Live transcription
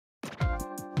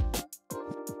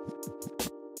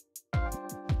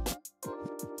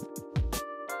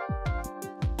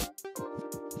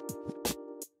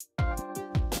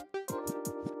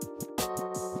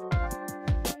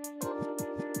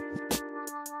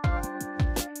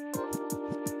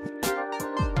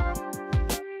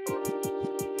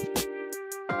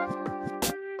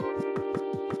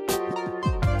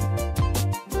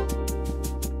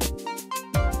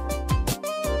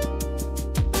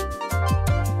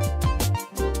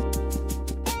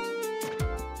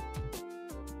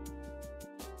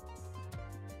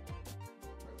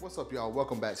What's up, y'all?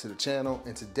 Welcome back to the channel,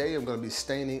 and today I'm going to be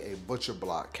staining a butcher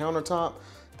block countertop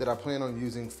that I plan on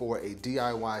using for a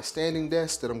DIY standing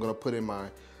desk that I'm going to put in my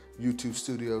YouTube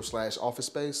studio / office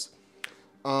space.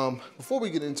 Before we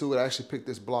get into it, I actually picked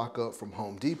this block up from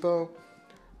Home Depot.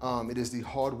 It is the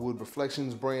Hardwood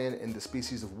Reflections brand, and the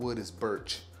species of wood is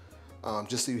birch.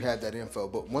 Just so you have that info.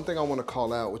 But one thing I want to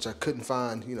call out, which I couldn't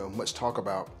find much talk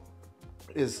about,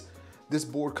 is this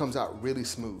board comes out really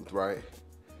smooth, right?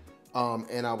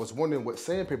 And I was wondering what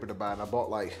sandpaper to buy, and I bought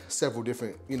like several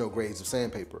different grades of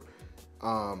sandpaper.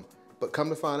 But come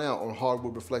to find out, on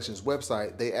Hardwood Reflections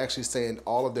website, they actually sand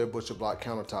all of their butcher block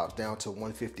countertops down to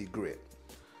 150 grit.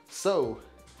 So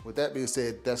with that being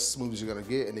said, that's as smooth as you're gonna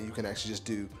get, and then you can actually just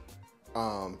do,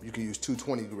 you can use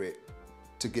 220 grit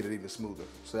to get it even smoother.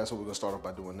 So that's what we're gonna start off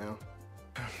by doing now.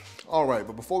 All right,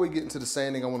 but before we get into the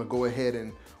sanding, I wanna go ahead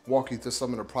and walk you through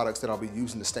some of the products that I'll be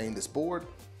using to stain this board.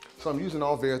 So I'm using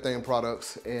all Polyurethane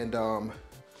products, and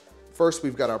first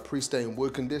we've got our pre-stained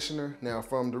wood conditioner. Now,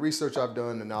 from the research I've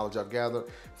done, the knowledge I've gathered,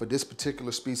 for this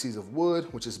particular species of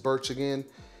wood, which is birch again,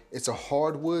 it's a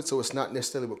hardwood, so it's not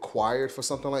necessarily required for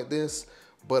something like this,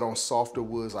 but on softer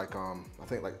woods like I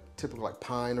think like typical like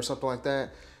pine or something like that,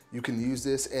 you can use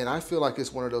this. And I feel like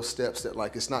it's one of those steps that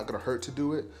like it's not gonna hurt to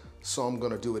do it, so I'm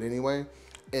gonna do it anyway.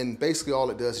 And basically all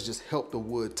it does is just help the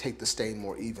wood take the stain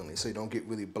more evenly, so you don't get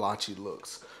really blotchy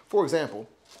looks. For example,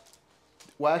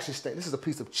 well, actually, this is a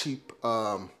piece of cheap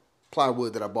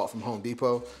plywood that I bought from Home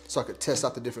Depot, so I could test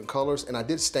out the different colors. And I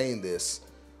did stain this,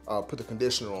 put the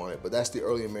conditioner on it, but that's the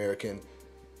Early American.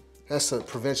 That's a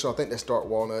provincial, I think that's dark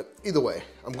walnut. Either way,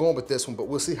 I'm going with this one, but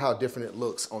we'll see how different it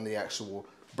looks on the actual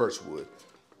birch wood.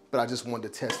 But I just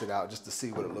wanted to test it out just to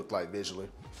see what it looked like visually.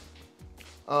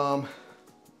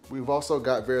 We've also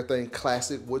got Polyurethane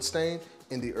Classic Wood Stain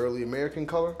in the Early American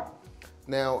color.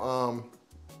 Now,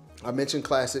 I mentioned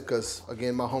classic because,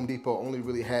 again, my Home Depot only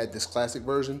really had this classic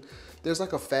version. There's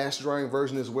like a fast drying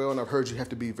version as well, and I've heard you have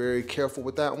to be very careful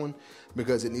with that one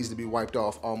because it needs to be wiped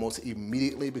off almost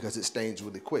immediately because it stains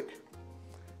really quick.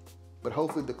 But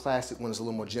hopefully the classic one is a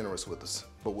little more generous with us,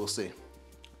 but we'll see.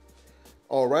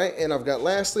 All right, and I've got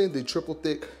lastly the triple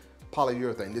thick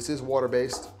polyurethane. This is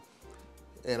water-based,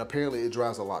 and apparently it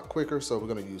dries a lot quicker, so we're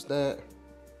gonna use that.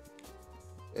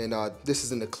 And this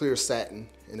is in the clear satin,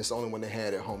 and it's the only one they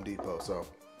had at Home Depot, so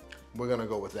we're gonna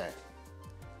go with that.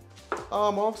 I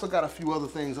also got a few other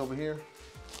things over here.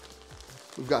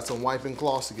 We've got some wiping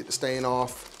cloths to get the stain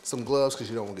off, some gloves because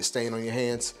you don't want to get stain on your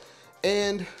hands,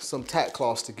 and some tack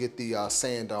cloths to get the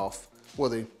sand off, or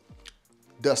the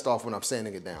dust off when I'm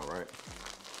sanding it down, right?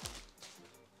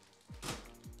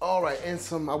 All right, and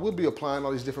I will be applying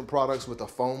all these different products with a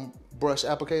foam brush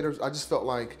applicator. I just felt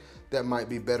like that might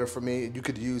be better for me. You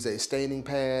could use a staining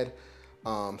pad.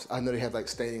 I know they have like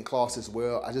staining cloths as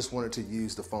well. I just wanted to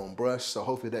use the foam brush, so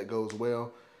hopefully that goes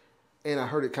well. And I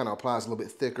heard it kind of applies a little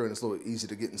bit thicker, and it's a little bit easier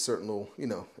to get in certain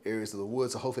little, areas of the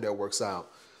wood, so hopefully that works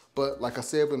out. But like I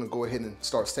said, we're gonna go ahead and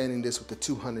start sanding this with the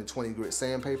 220 grit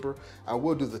sandpaper. I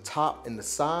will do the top and the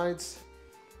sides.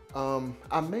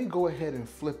 I may go ahead and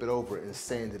flip it over and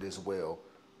sand it as well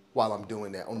while I'm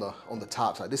doing that on the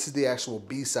top side. This is the actual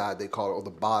B side, they call it, or the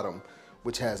bottom,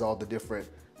 which has all the different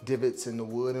divots in the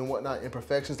wood and whatnot,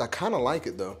 imperfections. I kind of like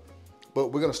it though, but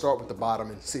we're gonna start with the bottom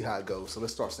and see how it goes. So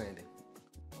let's start sanding.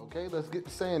 Okay, let's get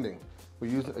to sanding. We're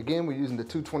using the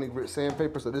 220 grit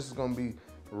sandpaper, so this is gonna be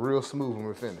real smooth when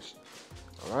we're finished.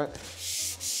 All right.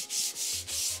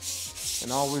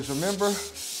 And always remember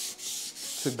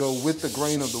to go with the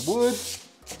grain of the wood.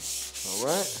 All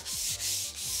right.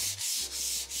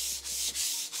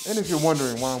 And if you're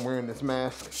wondering why I'm wearing this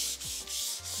mask,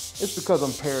 it's because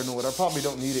I'm paranoid. I probably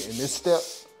don't need it in this step.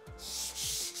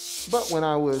 But when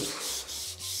I was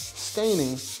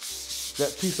staining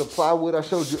that piece of plywood I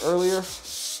showed you earlier,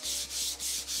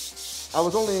 I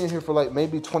was only in here for like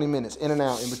maybe 20 minutes, in and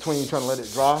out, in between trying to let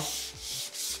it dry.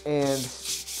 And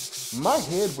my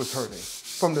head was hurting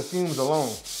from the fumes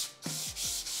alone.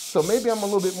 So maybe I'm a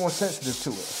little bit more sensitive to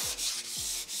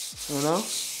it, you know?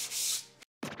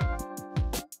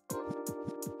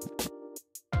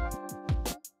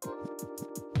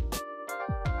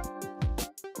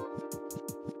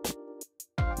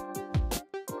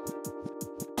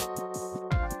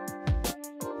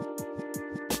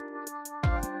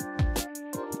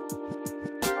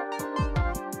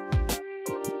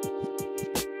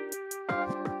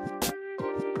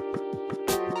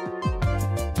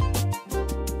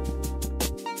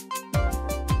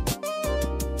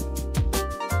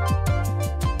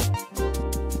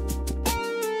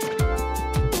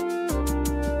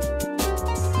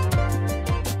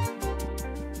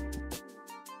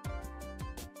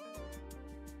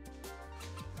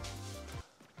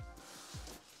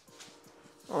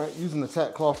 All right, using the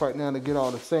tack cloth right now to get all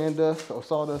the sand dust or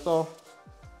sawdust off.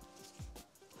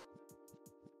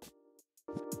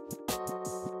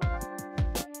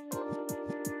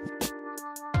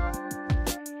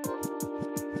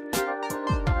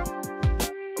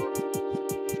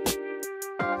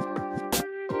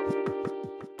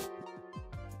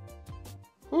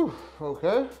 Whew,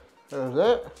 okay, there's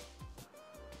that.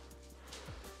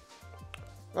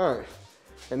 All right,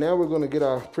 and now we're gonna get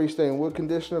our pre-stained wood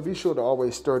conditioner. Be sure to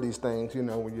always stir these things, you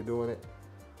know, when you're doing it.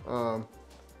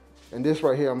 And this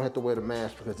right here, I'm gonna have to wear the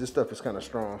mask because this stuff is kind of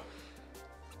strong.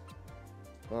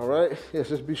 All right, yes,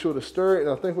 just be sure to stir it. And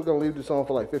I think we're gonna leave this on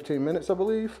for like 15 minutes, I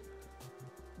believe.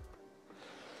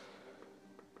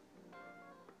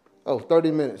 Oh,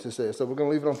 30 minutes it says. So we're gonna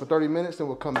leave it on for 30 minutes, then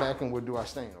we'll come back and we'll do our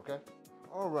stain, okay?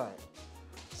 All right,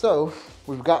 so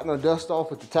we've gotten our dust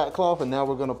off with the tack cloth, and now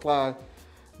we're gonna apply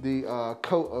the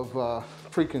coat of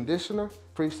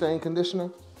pre-stain conditioner.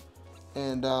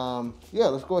 And yeah,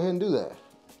 let's go ahead and do that.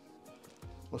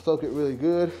 We'll soak it really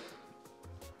good.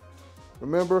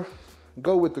 Remember,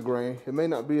 go with the grain. It may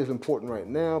not be as important right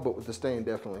now, but with the stain,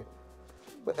 definitely.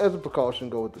 But as a precaution,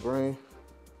 go with the grain.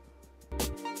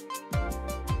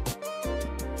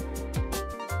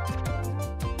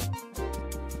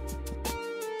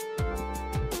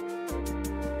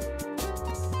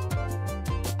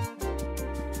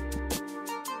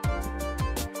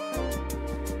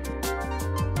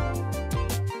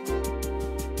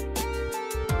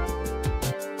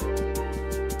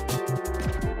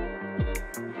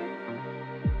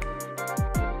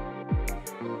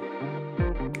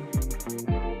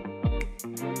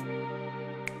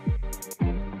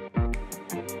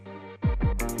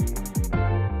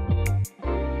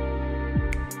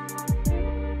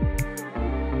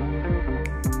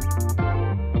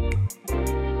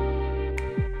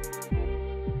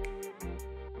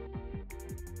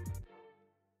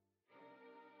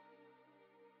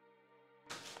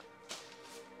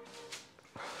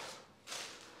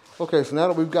 Okay, so now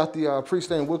that we've got the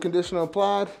pre-stained wood conditioner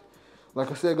applied,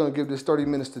 like I said, gonna give this 30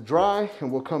 minutes to dry,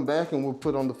 and we'll come back and we'll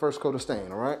put on the first coat of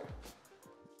stain, all right?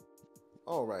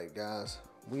 All right, guys,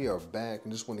 we are back,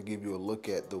 and just want to give you a look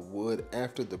at the wood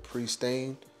after the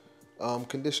pre-stain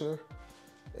conditioner,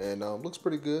 and looks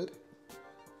pretty good.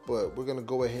 But we're gonna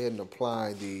go ahead and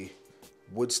apply the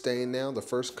wood stain now, the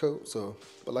first coat. So,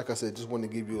 but like I said, just wanted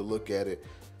to give you a look at it.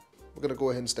 We're gonna go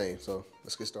ahead and stain, so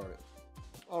let's get started.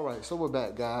 All right, so we're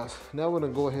back, guys. Now we're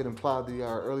gonna go ahead and apply the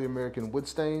early American wood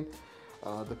stain.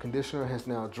 The conditioner has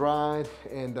now dried,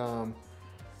 and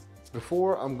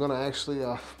before I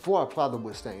apply the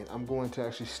wood stain, I'm going to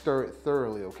actually stir it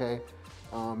thoroughly, okay?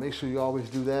 Make sure you always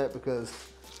do that, because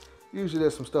usually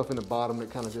there's some stuff in the bottom that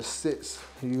kind of just sits.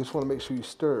 You just wanna make sure you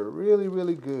stir it really,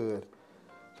 really good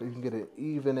so you can get an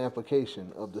even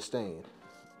application of the stain.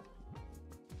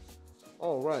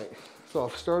 All right. So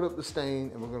I've stirred up the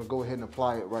stain, and we're gonna go ahead and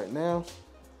apply it right now.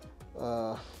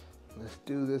 Let's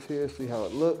do this here, see how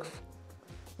it looks.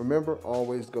 Remember,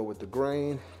 always go with the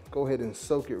grain. Go ahead and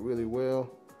soak it really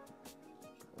well.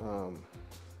 I'm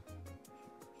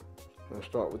gonna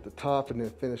start with the top and then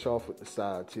finish off with the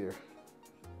sides here.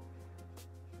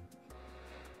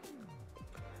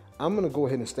 I'm gonna go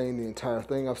ahead and stain the entire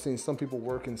thing. I've seen some people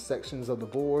work in sections of the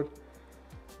board,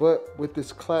 but with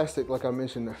this classic, like I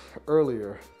mentioned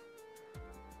earlier,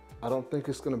 I don't think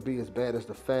it's gonna be as bad as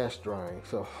the fast drying.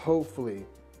 So hopefully,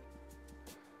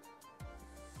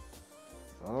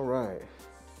 all right.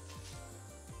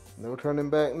 No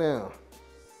turning back now.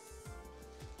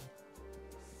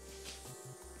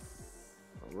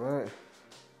 All right.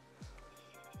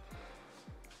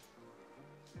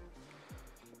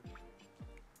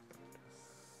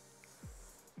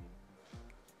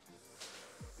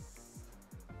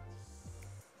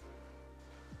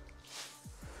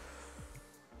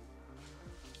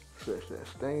 Stretch that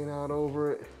stain out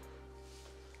over it.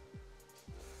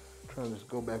 Trying to just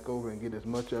go back over and get as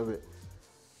much of it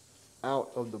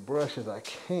out of the brush as I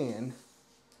can.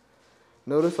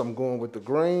 Notice I'm going with the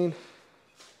grain.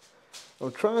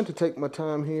 I'm trying to take my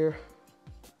time here,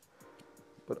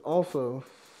 but also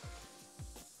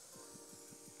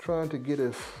trying to get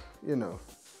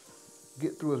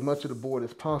get through as much of the board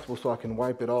as possible so I can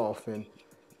wipe it off, and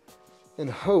in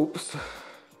hopes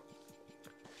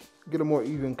get a more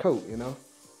even coat, you know?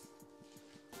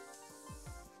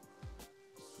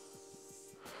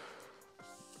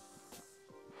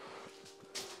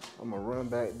 I'm gonna run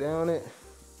back down it.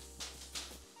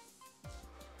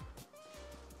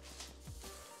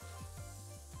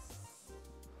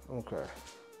 Okay.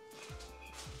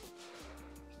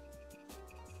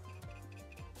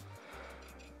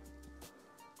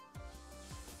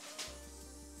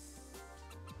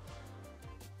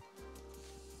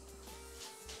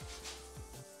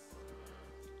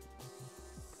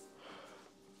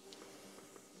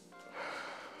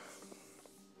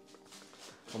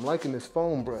 I'm liking this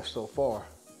foam brush so far.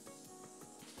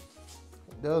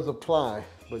 It does apply,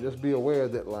 but just be aware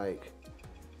that like,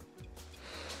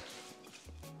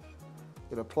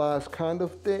 it applies kind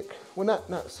of thick. Well,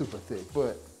 not super thick,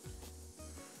 but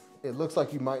it looks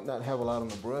like you might not have a lot on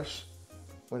the brush,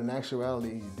 when in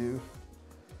actuality you do.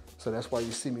 So that's why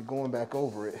you see me going back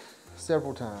over it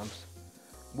several times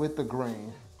with the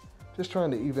grain, just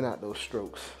trying to even out those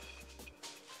strokes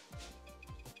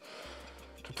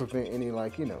to prevent any,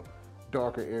 like, you know,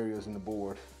 darker areas in the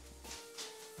board.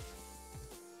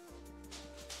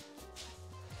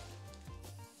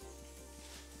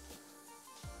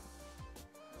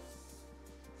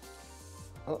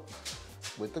 Oh,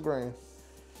 with the grain.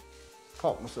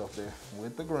 Caught myself there,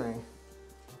 with the grain.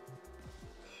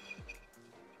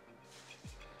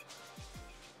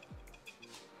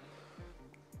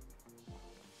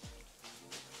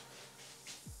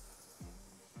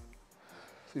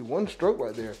 See, one stroke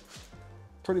right there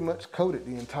pretty much coated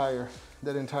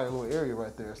that entire little area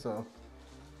right there. So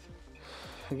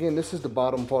again, this is the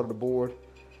bottom part of the board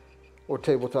or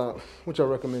tabletop, which I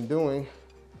recommend doing,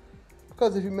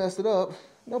 because if you mess it up,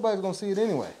 nobody's gonna see it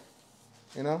anyway,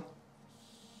 you know?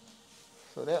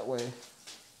 So that way,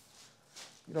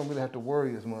 you don't really have to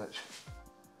worry as much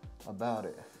about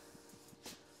it.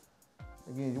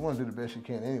 Again, you wanna do the best you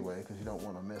can anyway, because you don't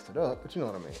wanna mess it up, but you know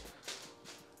what I mean.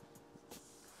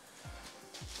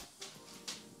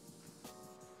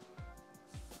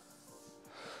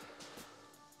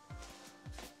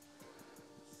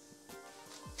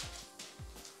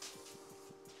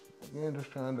 Again,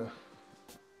 just trying to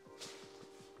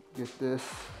get this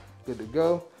good to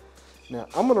go. Now,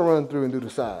 I'm gonna run through and do the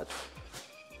sides.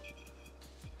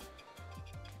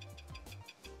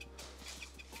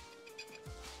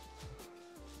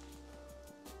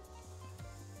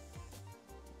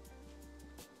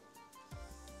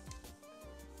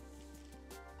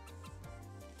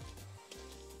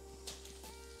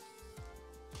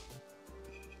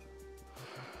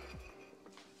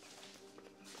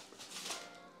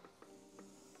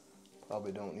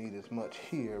 Probably don't need as much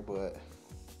here, but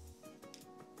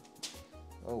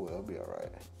oh well, it'll be all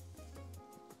right.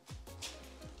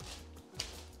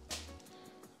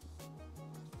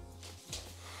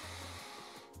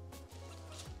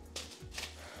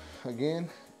 Again,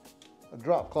 a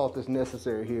drop cloth is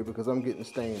necessary here because I'm getting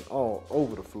stain all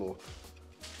over the floor.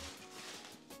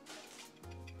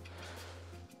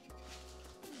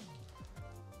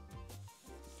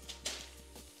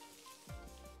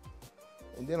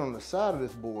 And then on the side of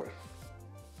this board,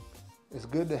 it's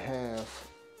good to have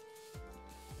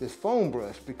this foam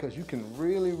brush because you can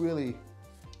really,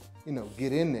 you know,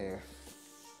 get in there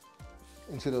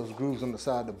into those grooves on the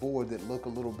side of the board that look a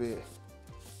little bit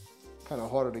kind of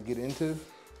harder to get into.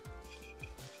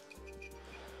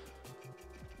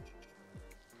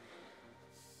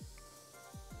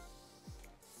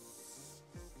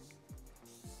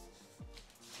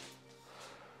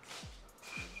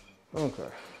 Okay.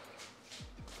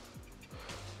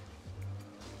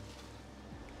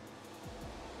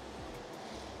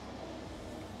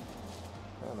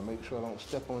 Trying to make sure I don't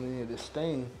step on any of this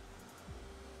stain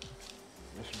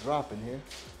that's dropping here.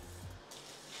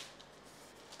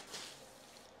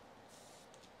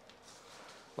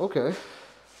 Okay.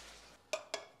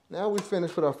 Now we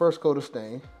finished with our first coat of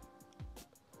stain.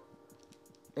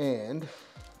 And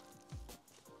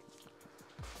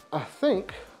I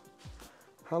think,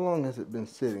 how long has it been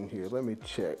sitting here? Let me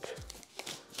check.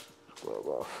 Scrub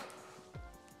off.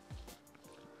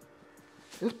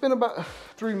 It's been about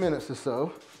 3 minutes or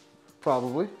so,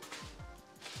 probably.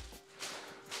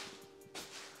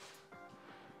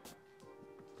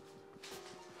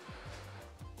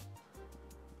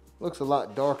 Looks a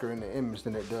lot darker in the image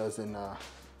than it does in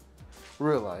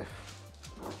real life.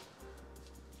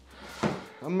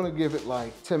 I'm gonna give it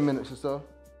like 10 minutes or so.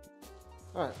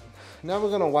 All right, now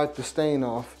we're gonna wipe the stain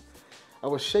off. I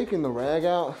was shaking the rag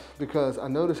out because I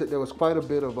noticed that there was quite a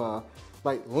bit of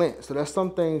like lint. So that's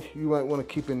something you might wanna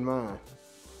keep in mind.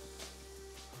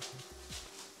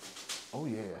 Oh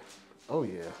yeah, oh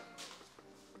yeah,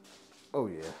 oh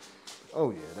yeah, oh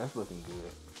yeah, that's looking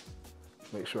good.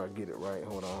 Make sure I get it right,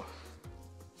 hold on.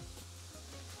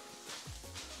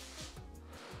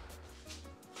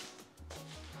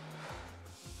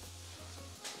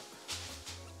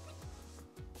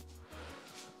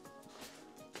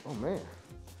 Oh man,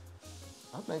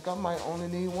 I think I might only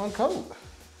need one coat.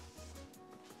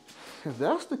 If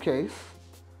that's the case,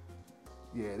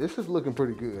 yeah, this is looking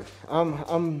pretty good.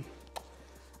 I'm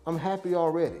happy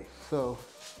already. So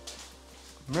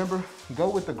remember, go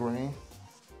with the grain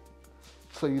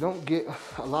so you don't get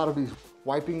a lot of these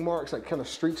wiping marks, like kind of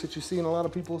streaks that you see in a lot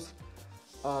of people's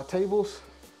tables,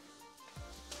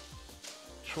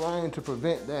 trying to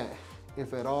prevent that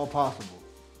if at all possible.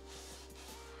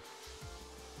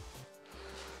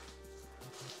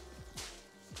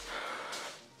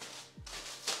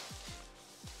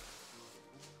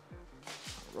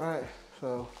 Right,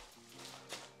 so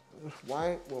just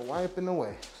we're wiping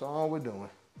away. That's all we're doing.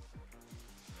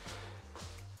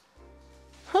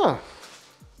 Huh.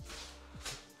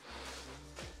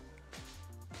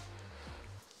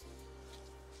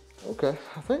 Okay,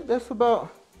 I think that's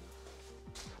about,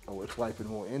 oh, it's wiping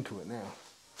more into it now.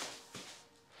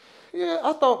 Yeah,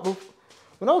 I thought,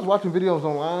 when I was watching videos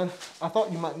online, I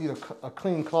thought you might need a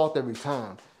clean cloth every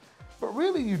time. But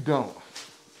really you don't.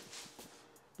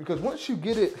 Because once you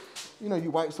get it, you know, you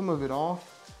wipe some of it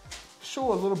off,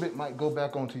 sure, a little bit might go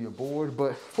back onto your board,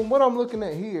 but from what I'm looking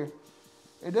at here,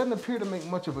 it doesn't appear to make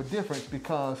much of a difference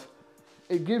because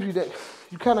it gives you that,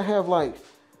 you kind of have like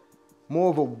more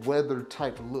of a weather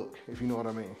type look, if you know what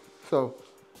I mean. So,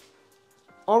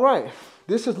 all right,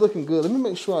 this is looking good. Let me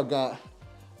make sure I got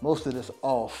most of this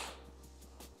off.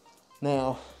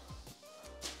 Now,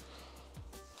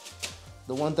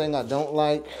 the one thing I don't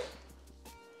like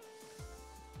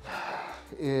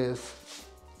is,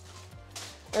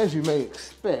 as you may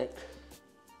expect,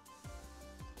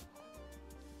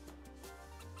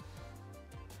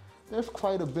 there's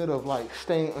quite a bit of like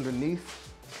stain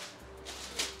underneath,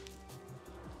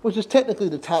 which is technically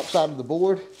the top side of the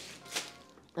board,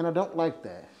 and I don't like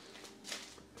that.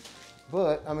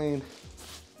 But, I mean,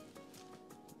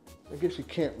 I guess you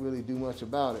can't really do much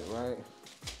about it, right?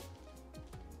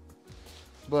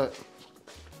 But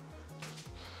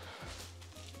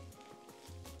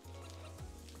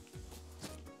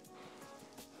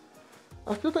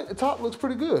I still think the top looks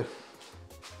pretty good.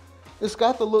 It's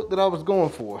got the look that I was going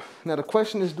for. Now the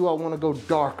question is, do I want to go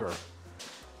darker?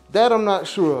 That I'm not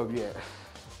sure of yet.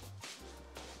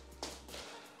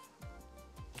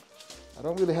 I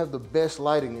don't really have the best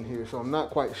lighting in here, so I'm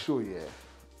not quite sure yet.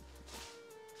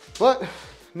 But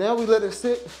now we let it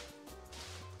sit.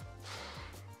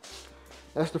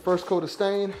 That's the first coat of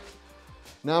stain.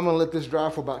 Now I'm gonna let this dry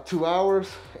for about 2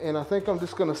 hours, and I think I'm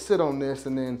just gonna sit on this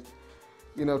and then,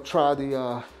 you know, try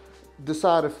the,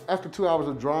 decide if after 2 hours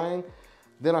of drying,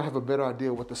 then I'll have a better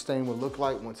idea what the stain will look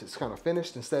like once it's kind of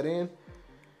finished and set in,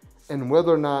 and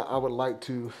whether or not I would like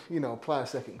to, you know, apply a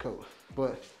second coat.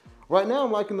 But right now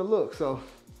I'm liking the look, so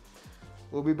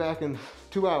we'll be back in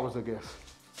 2 hours, I guess.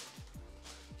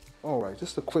 All right,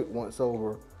 just a quick once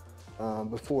over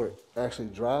before it actually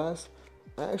dries.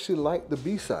 I actually like the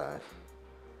B side.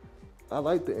 I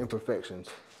like the imperfections.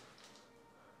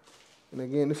 And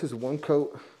again, this is one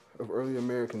coat of early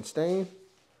American stain.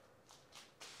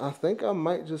 I think I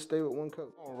might just stay with one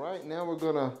coat. All right, now we're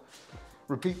gonna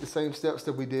repeat the same steps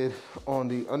that we did on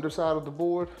the underside of the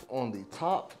board, on the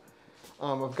top.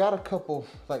 I've got a couple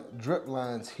like drip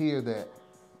lines here that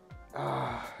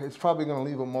it's probably gonna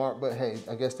leave a mark, but hey,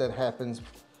 I guess that happens.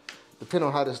 Depending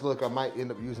on how this look, I might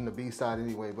end up using the B side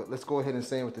anyway, but let's go ahead and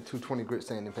sand with the 220 grit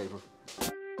sanding paper.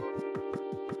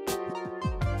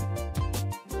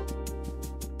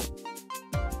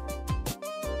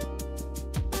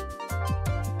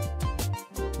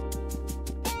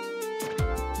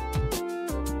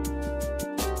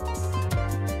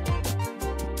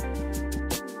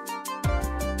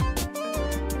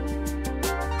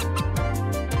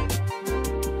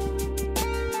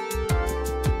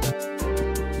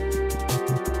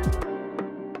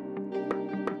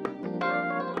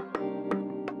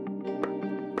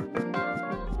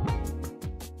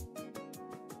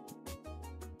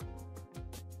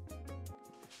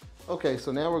 Okay,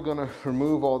 so now we're gonna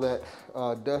remove all that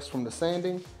dust from the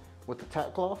sanding with the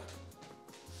tack cloth.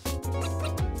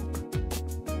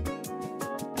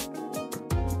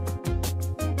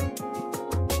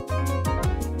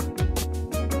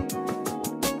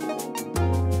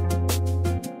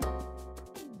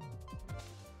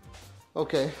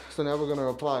 Okay, so now we're gonna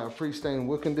apply a pre-stained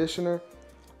wood conditioner.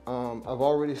 I've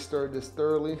already stirred this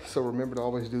thoroughly, so remember to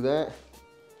always do that.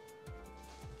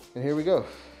 And here we go.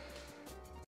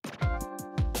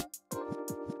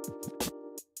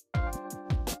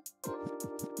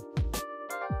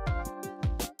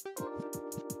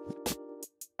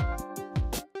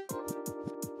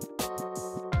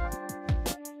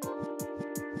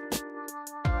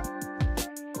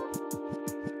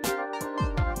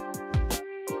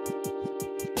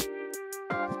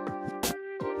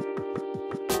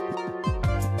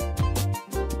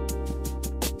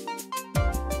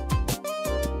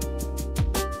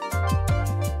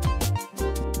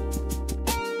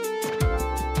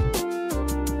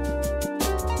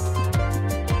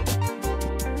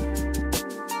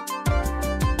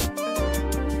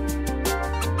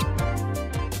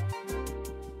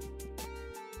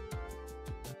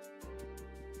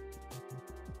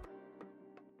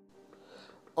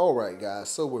 All right, guys,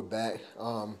 so we're back.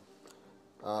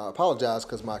 Apologize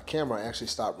because my camera actually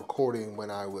stopped recording when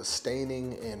I was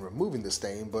staining and removing the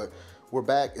stain, but we're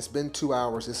back. It's been 2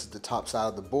 hours. This is the top side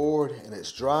of the board and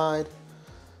it's dried.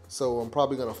 So I'm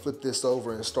probably gonna flip this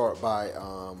over and start by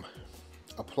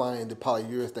applying the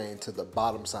polyurethane to the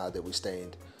bottom side that we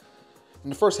stained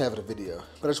in the first half of the video.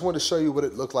 But I just wanted to show you what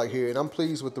it looked like here, and I'm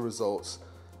pleased with the results.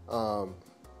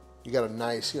 You got a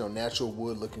nice, natural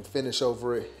wood looking finish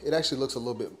over it. It actually looks a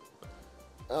little bit,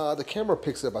 the camera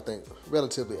picks it up, I think,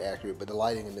 relatively accurate, but the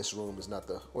lighting in this room is not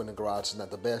or in the garage is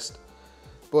not the best.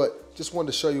 But just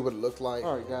wanted to show you what it looked like.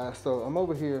 All right, guys, so I'm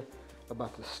over here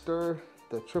about to stir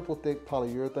the triple thick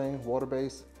polyurethane water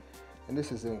base, and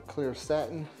this is in clear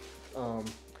satin.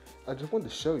 I just wanted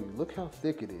to show you, look how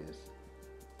thick it is.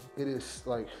 It is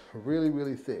like really,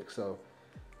 really thick. So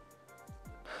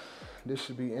this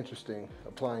should be interesting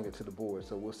applying it to the board,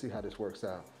 so we'll see how this works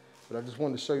out. But I just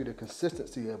wanted to show you the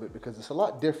consistency of it because it's a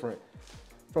lot different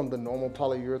from the normal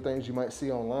polyurethanes you might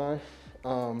see online.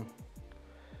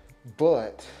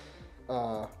 But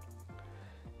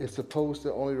it's supposed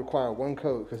to only require 1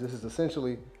 coat because this is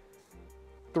essentially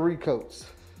 3 coats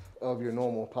of your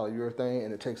normal polyurethane,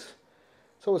 and it takes,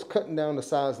 so it's cutting down the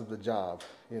size of the job,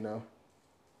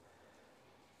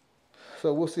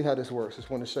 So we'll see how this works.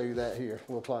 Just want to show you that here.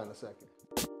 We'll apply in a second.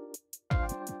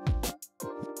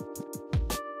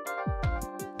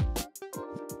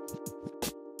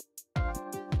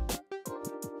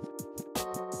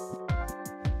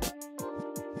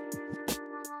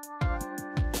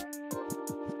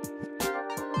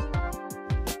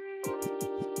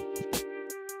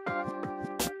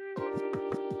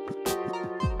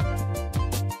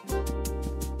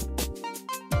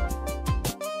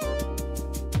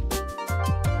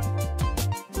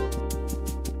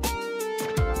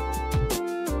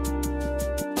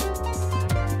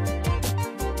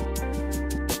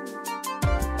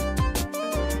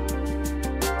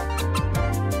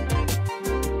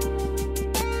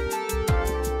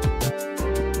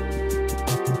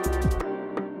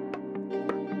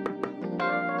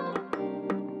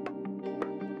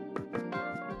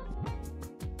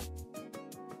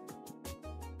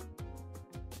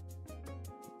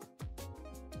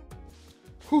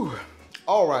 Whew.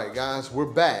 All right, guys, we're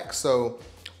back. So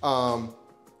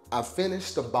I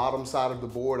finished the bottom side of the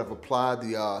board. I've applied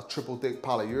the triple thick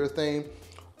polyurethane.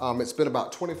 It's been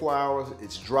about 24 hours.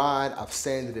 It's dried. I've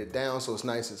sanded it down so it's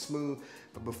nice and smooth.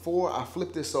 But before I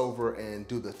flip this over and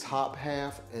do the top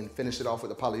half and finish it off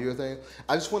with the polyurethane,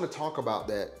 I just want to talk about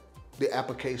the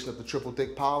application of the triple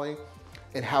thick poly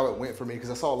and how it went for me. Because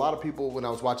I saw a lot of people when I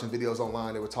was watching videos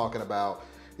online, they were talking about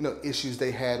issues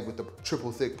they had with the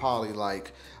triple thick poly,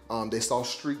 like they saw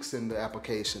streaks in the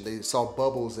application, they saw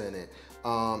bubbles in it,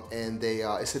 and they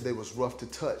said they was rough to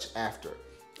touch after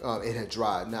it had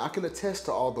dried. Now I can attest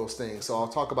to all those things, so I'll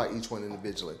talk about each one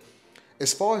individually.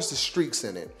 As far as the streaks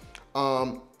in it,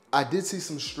 I did see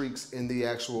some streaks in the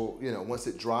actual, once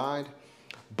it dried,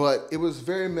 but it was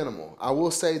very minimal. I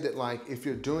will say that, like, if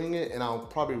you're doing it, and I'll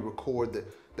probably record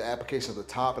the application at the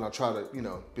top, and I'll try to, be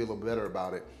a little better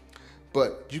about it.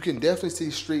 But you can definitely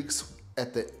see streaks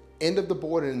at the end of the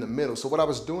board and in the middle. So what I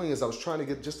was doing is I was trying to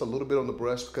get just a little bit on the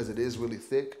brush because it is really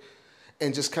thick,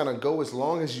 and just kind of go as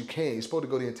long as you can. You're supposed to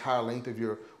go the entire length of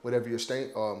your, whatever you're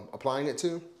applying it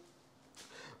to.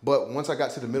 But once I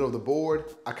got to the middle of the board,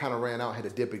 I kind of ran out, had to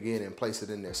dip again and place it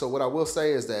in there. So what I will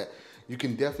say is that you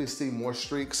can definitely see more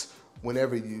streaks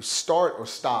whenever you start or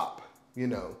stop,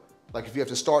 Like if you have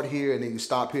to start here and then you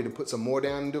stop here to put some more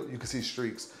down and do it, you can see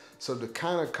streaks. So to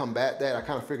kind of combat that, I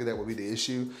kind of figured that would be the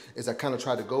issue, is I kind of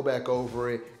tried to go back over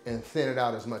it and thin it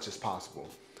out as much as possible.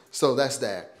 So that's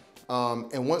that.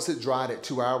 And once it dried at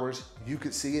 2 hours, you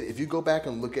could see it. If you go back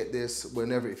and look at this,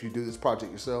 if you do this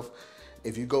project yourself,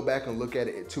 if you go back and look at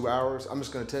it at 2 hours, I'm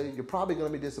just gonna tell you, you're probably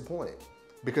gonna be disappointed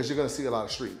because you're gonna see a lot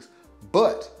of streaks.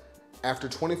 But after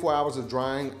 24 hours of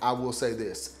drying, I will say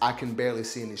this, I can barely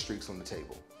see any streaks on the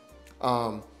table.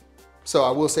 So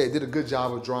I will say it did a good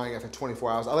job of drying after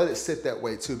 24 hours. I let it sit that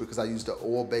way too because I used the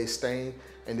oil-based stain,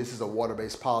 and this is a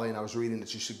water-based poly, and I was reading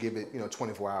that you should give it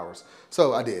 24 hours.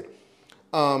 So I did.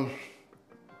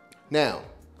 Now,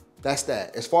 that's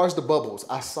that. As far as the bubbles,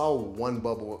 I saw one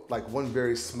bubble, like one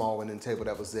very small one in the table,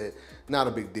 that was it. Not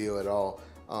a big deal at all.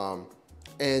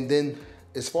 And then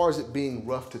as far as it being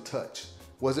rough to touch,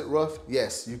 was it rough?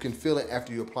 Yes, you can feel it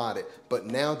after you applied it. But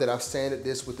now that I've sanded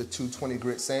this with the 220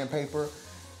 grit sandpaper,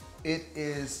 it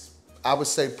is, I would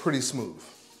say, pretty smooth.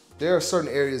 There are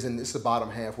certain areas in this, the bottom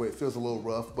half, where it feels a little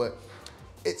rough, but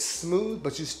it's smooth,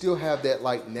 but you still have that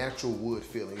like natural wood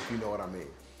feeling, if you know what I mean.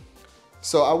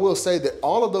 So I will say that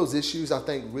all of those issues, I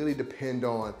think, really depend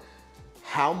on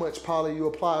how much poly you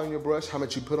apply on your brush, how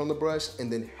much you put on the brush, and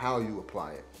then how you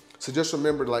apply it. So just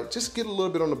remember, like, just get a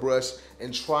little bit on the brush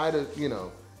and try to, you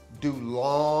know, do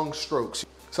long strokes.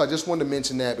 So I just wanted to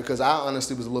mention that because I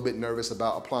honestly was a little bit nervous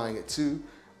about applying it too.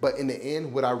 But in the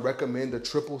end, would I recommend a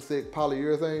triple thick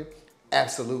polyurethane?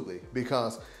 Absolutely,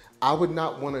 because I would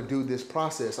not want to do this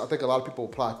process. I think a lot of people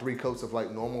apply 3 coats of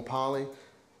like normal poly, and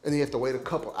then you have to wait a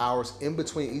couple hours in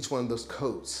between each one of those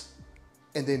coats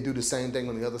and then do the same thing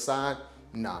on the other side.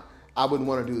 Nah, I wouldn't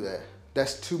want to do that.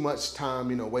 That's too much time,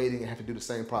 you know, waiting and have to do the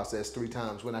same process 3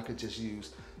 times when I could just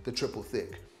use the triple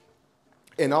thick.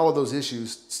 And all of those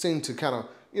issues seem to kind of,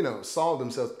 you know, solve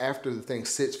themselves after the thing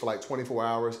sits for like 24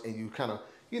 hours and you kind of,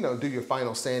 you know, do your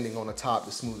final sanding on the top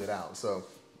to smooth it out. So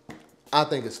I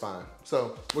think it's fine.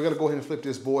 So we're gonna go ahead and flip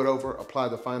this board over, apply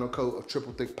the final coat of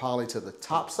triple thick poly to the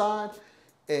top side,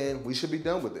 and we should be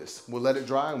done with this. We'll let it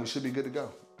dry and we should be good to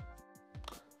go.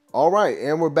 All right,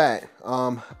 and we're back.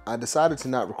 I decided to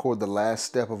not record the last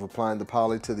step of applying the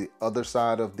poly to the other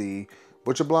side of the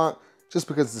butcher block, just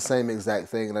because it's the same exact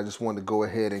thing, and I just wanted to go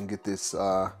ahead and get this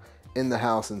in the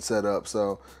house and set up.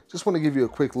 So just want to give you a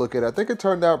quick look at it. I think it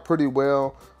turned out pretty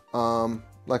well.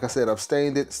 Like I said, I've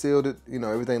stained it, sealed it, you know,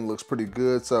 everything looks pretty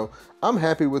good. So I'm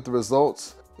happy with the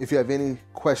results. If you have any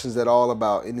questions at all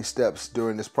about any steps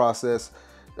during this process,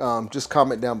 just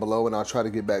comment down below and I'll try to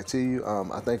get back to you.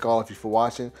 I thank all of you for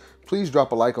watching. Please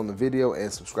drop a like on the video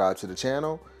and subscribe to the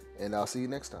channel, and I'll see you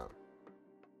next time.